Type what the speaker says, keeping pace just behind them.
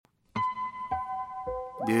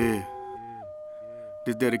Yeah,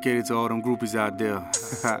 this dedicated to all them groupies out there.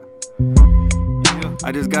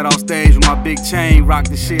 I just got off stage with my big chain, rock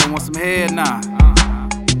the shit, want some head now.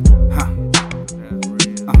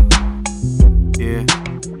 Yeah.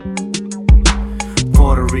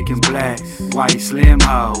 Puerto Rican blacks, white slim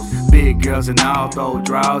hoes, big girls and all throw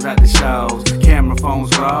draws at the shows. Camera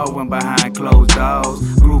phones rolling behind closed doors.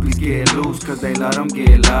 Groupies get loose cause they let them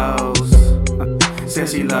get lows.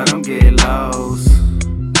 Says she let them get lows.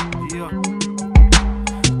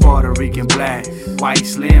 Puerto Rican black, white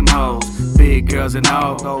slim hoes, big girls and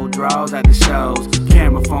all throw draws at the shows.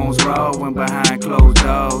 Camera phones rolling behind closed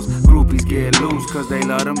doors. Groupies get loose cause they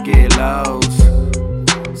let them get lows.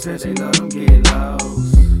 Says they let them get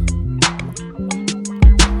lows.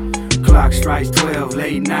 Clock strikes 12,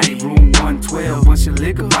 late night, room 112. Bunch of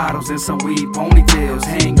liquor bottles and some weed ponytails.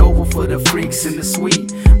 Hangover for the freaks in the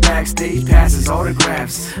suite. Backstage passes,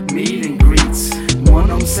 autographs, meet and greets. One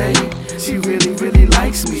of them say, she really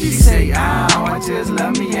likes me. She say, ow, I just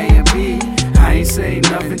love me A and B. I ain't say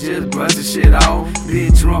nothing, just brush the shit off.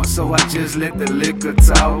 Bit drunk, so I just let the liquor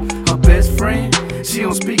talk. Her best friend, she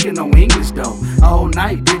don't speak no English though. All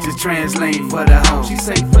night, bitches translating for the hoe. She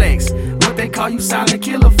say, flex, what they call you silent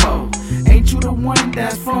killer for? Ain't you the one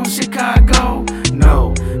that's from Chicago?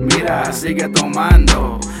 No, mira, sigue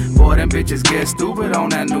tomando. Boy, them bitches get stupid on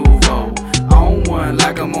that nouveau. On one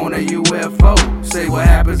like I'm on a UFO. Say what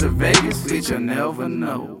happens in Vegas, bitch, you'll never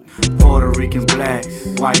know. Puerto Rican black,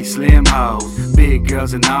 white slim hoes, big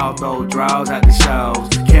girls and all throw draws at the shows.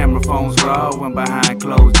 Camera phones rolling behind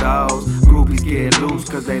closed doors. Groupies get loose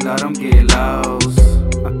cause they let them get lows.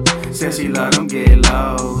 Says she let them get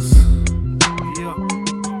lows.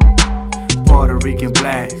 Puerto Rican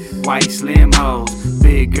black, white slim hoes,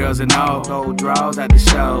 big girls and all throw draws at the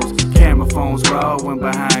shows. Camera phones rolling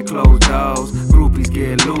behind closed doors. Groupies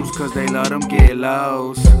get loose cause they let them get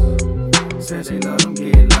lows. Says they let them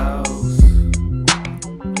get lows.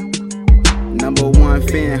 Number one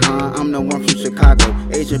fan, huh? I'm the one from Chicago.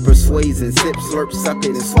 Agent persuasion, sip, slurp, suck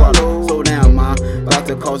it and swallow. Slow down, ma. About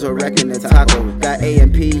to cause a wreck in the taco. Got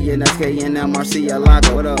A&P and SK and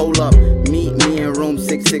Marcialago. Hold up, meet me in room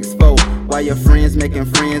 664. While your friends making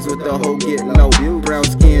friends with the whole get low. Brown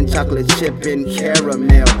skin, chocolate chip and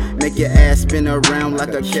caramel. Make your ass spin around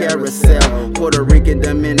like a carousel. Puerto Rican,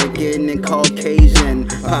 Dominican, and Caucasian.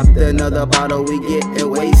 Popped another bottle, we getting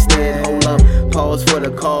wasted. Hold up, pause for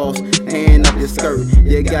the calls. Hand up your skirt.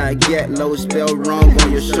 You got Gett, low spell wrong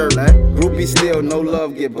on your shirt. Groupie still, no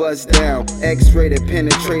love, get buzzed down. X-rated,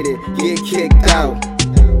 penetrated, get kicked out.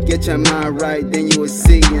 Get your mind right, then you will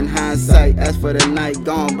see in hindsight. As for the night,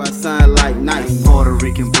 gone by sign like nice. Puerto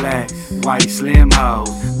Rican black, white slim hoes,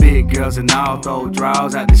 big girls and all throw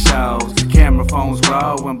draws at the shows. Camera phones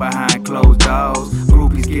rolling behind closed doors.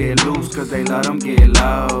 Groupies get loose cause they let them get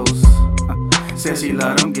lows. Says she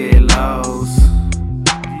let them get lows.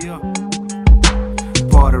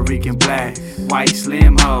 Puerto Rican black, white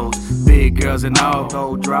slim hoes, big girls and all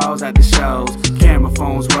throw draws at the shows. Camera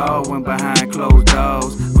phones rolling behind closed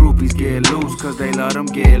doors. Groupies get loose cause they let them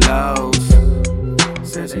get lows.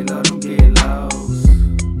 Says they let them get lows.